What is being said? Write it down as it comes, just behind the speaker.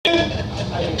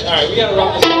Alright, we gotta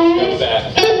run this go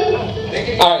back.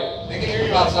 Alright. They can hear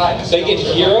you outside. They can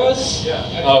hear us?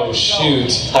 Yeah. Oh,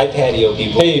 shoot. Hi, patio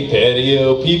people. Hey,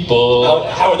 patio people.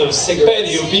 How are those cigarettes?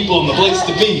 Patio people in the place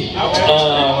to be.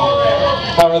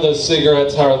 How are those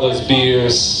cigarettes? How are those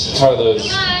beers? How are those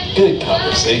good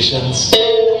conversations?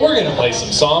 We're gonna play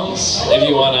some songs. If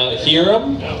you wanna hear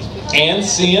them and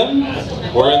see them,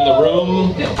 we're in the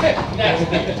room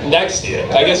next to you.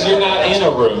 I guess you're not in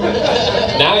a room.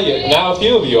 Now a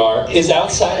few of you are. Is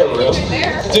outside a room?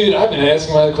 Dude, I've been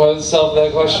asking myself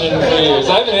that question for years.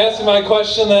 I've been asking my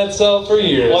question thatself for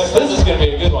years. This is gonna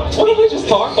be a good one. What if we just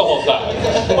talk the whole time?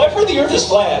 Well, I've heard the earth is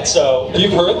flat, so...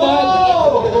 You've heard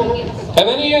that? Have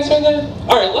any of you guys heard that?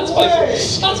 Alright, let's play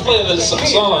some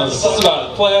songs. This is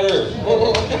about a flat earth.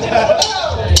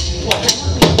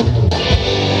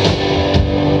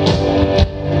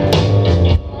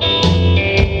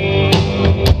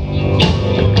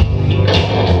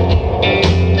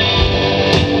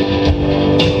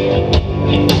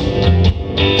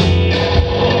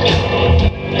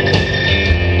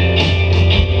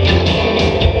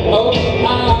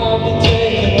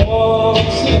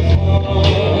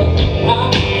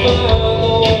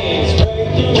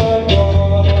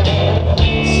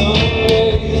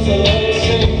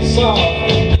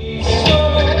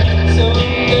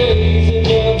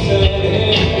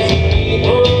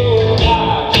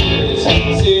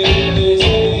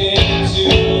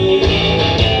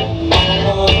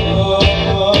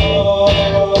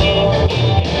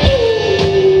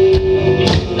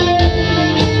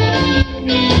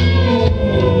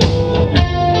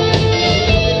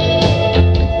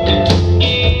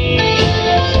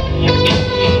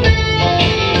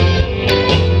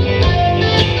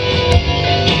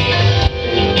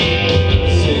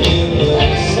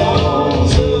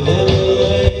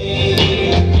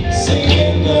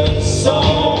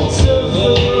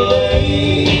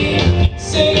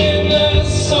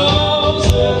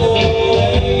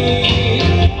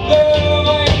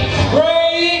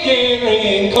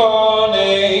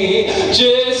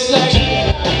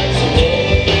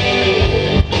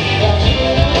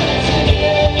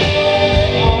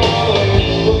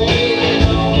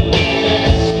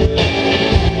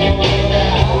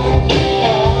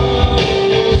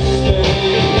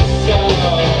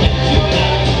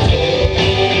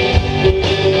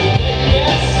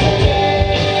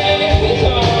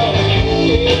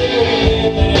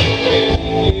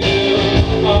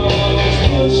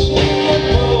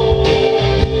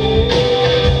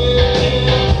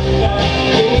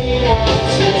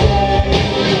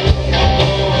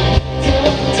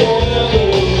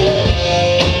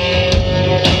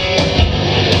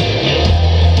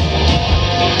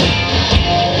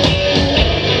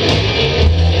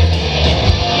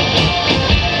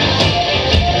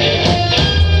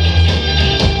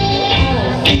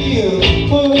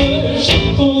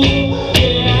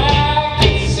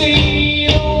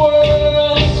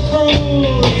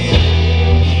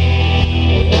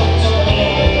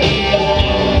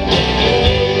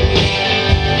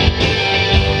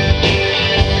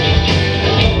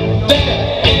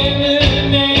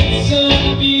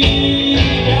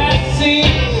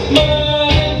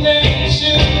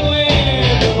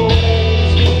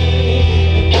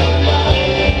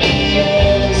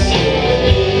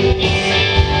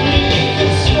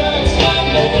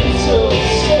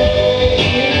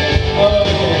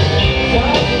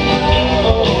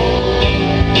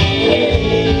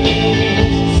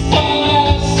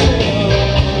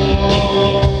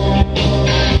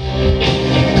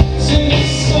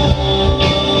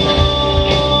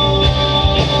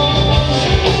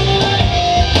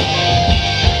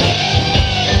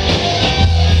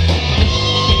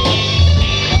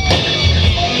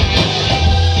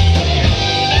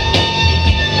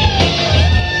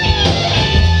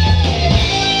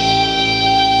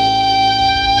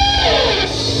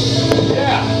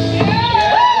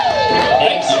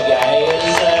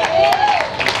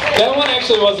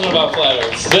 Wasn't about flat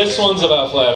earths. This one's about flat earths.